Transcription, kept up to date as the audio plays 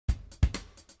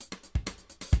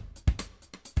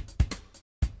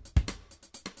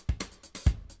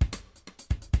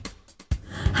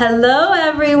Hello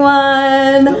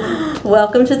everyone!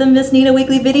 Welcome to the Miss Nina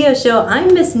Weekly Video Show.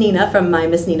 I'm Miss Nina from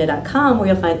mymissnina.com, where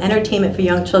you'll find entertainment for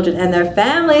young children and their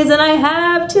families, and I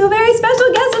have two very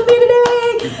special guests with me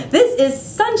today. This is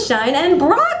Sonshine and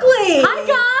Broccoli! Hi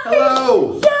guys!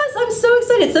 Hello! Yes, I'm so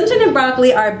excited. Sunshine and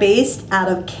Broccoli are based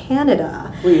out of Canada.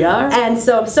 We are. And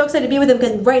so I'm so excited to be with them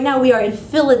because right now we are in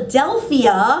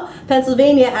Philadelphia,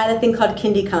 Pennsylvania at a thing called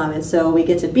KindyCon. And so we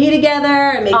get to be together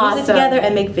and make music together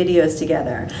and make videos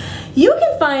together. You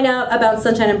can find out about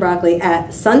Sonshine and Broccoli at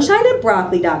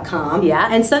sonshineandbroccoli.com. Yeah.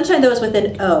 And Sonshine, though, is with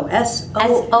an O. S-O-N-S-H-I-N-E.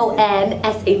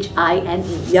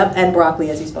 Yep, and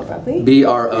Broccoli as you spell broccoli.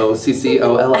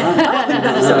 B-R-O-C-C-O-L-I.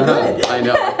 So good. I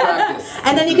know, I practice.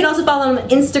 And then you can also follow them on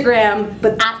Instagram,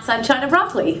 but At Sonshine and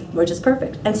Broccoli. which is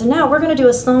perfect. And so now we're going to do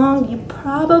a song you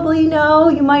probably know,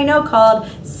 you might know, called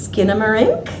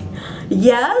Skinnamarink.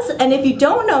 Yes, and if you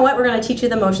don't know it, we're going to teach you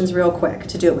the motions real quick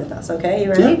to do it with us, okay?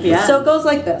 You ready? Yeah. So it goes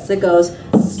like this. It goes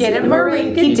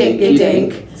Skinnamarink-a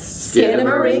dinky-dink,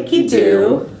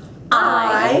 Skinnamarink-a-doo,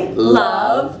 I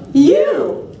love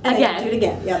you. And Again. do it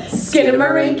again. Yep.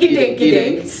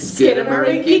 Skinnamarink-a-dinky-dink,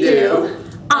 Skinnamarink-a-doo,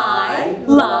 I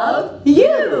love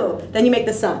you. Then you make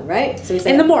the sun, right? So you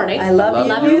say In the morning. I love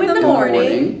you in the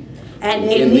morning. And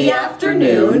in the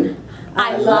afternoon.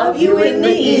 I love you in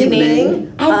the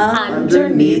evening. And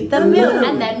underneath the moon.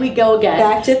 And then we go again.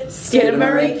 Back to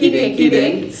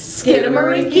Skinnamarink-a-dinky-dink,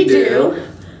 Skinnamarink-a-doo,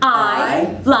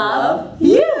 I love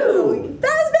you. That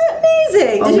was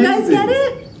amazing. Did you guys get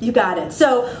it? You got it.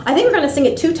 So I think we're going to sing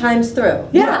it 2 times through.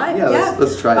 Yeah. Right? Yeah,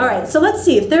 let's try All it. right, so let's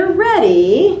see if they're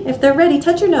ready. If they're ready,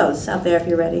 touch your nose out there if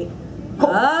you're ready.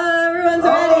 Oh, everyone's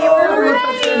ready. We're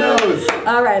touch your ready. nose.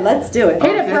 All right, let's do it.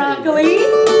 Hit it, Broccoli.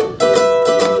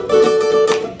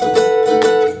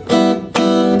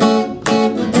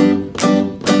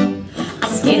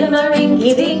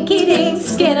 Skinnamarink-a-dinky-dink,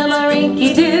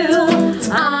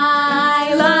 Skinnamarink-a-doo,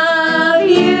 I love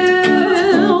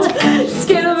you.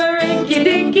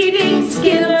 Skinnamarink-a-dinky-dink,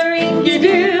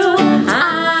 Skinnamarink-a-doo,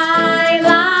 I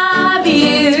love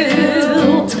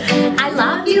you. I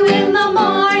love you in the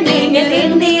morning and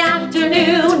in the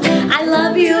afternoon. I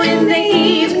love you in the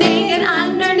evening and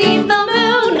underneath the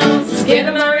moon.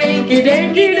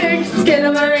 Skinnamarink-a-dinky-dink,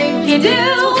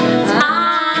 Skinnamarink-a-doo,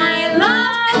 I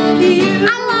love you. I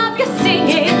love you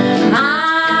singing.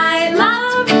 I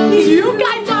love you. You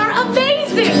guys are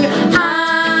amazing. I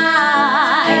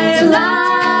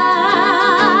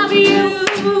love you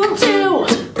too.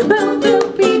 Boom, boom,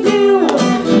 be doo.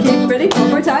 Okay, ready? One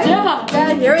more time? Yeah.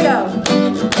 Okay, here we go.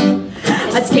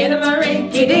 A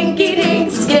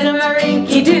Skinnamarink-a-dinky-dink,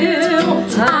 Skinnamarink-a-doo,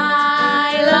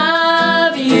 I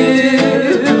love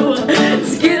you.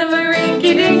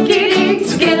 Skinnamarink-a-dinky-dink,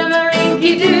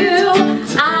 Skinnamarink-a-doo,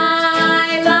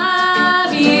 I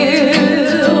love you.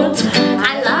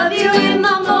 I love you in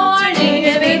the morning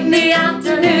and in the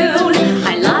afternoon.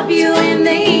 I love you in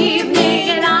the evening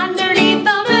and underneath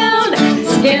the moon.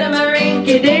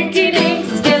 Skinnamarink-a-dinky-dink,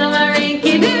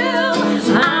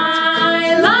 Skinnamarink-a-doo,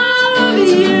 I love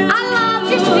you. I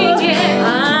love you singing. I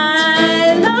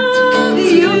love you.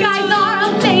 You guys are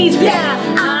amazing.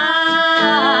 Yeah. I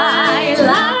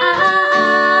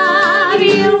love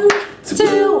you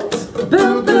too.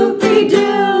 Boom, boom, be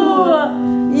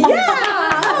doo.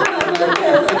 Yeah!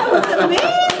 That was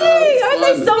amazing! Aren't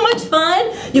they so much fun?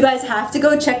 You guys have to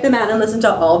go check them out and listen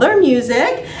to all their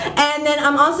music. And then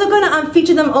I'm also going to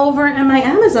feature them over in my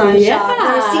Amazon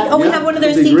shop. We have one of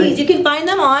their that'd be CDs. great. You can find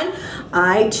them on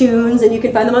iTunes, and you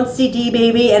can find them on CD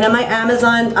Baby, and on my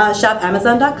Amazon shop,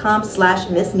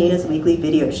 amazon.com/Miss Nina's Weekly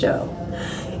Video Show.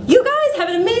 You guys have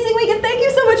an amazing week, and thank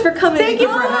you so much for coming. Thank you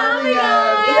for having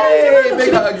us. Yay,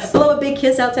 big hugs. Blow a big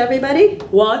kiss out to everybody.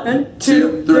 1,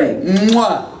 2, 3.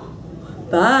 Mwah.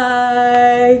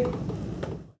 Bye.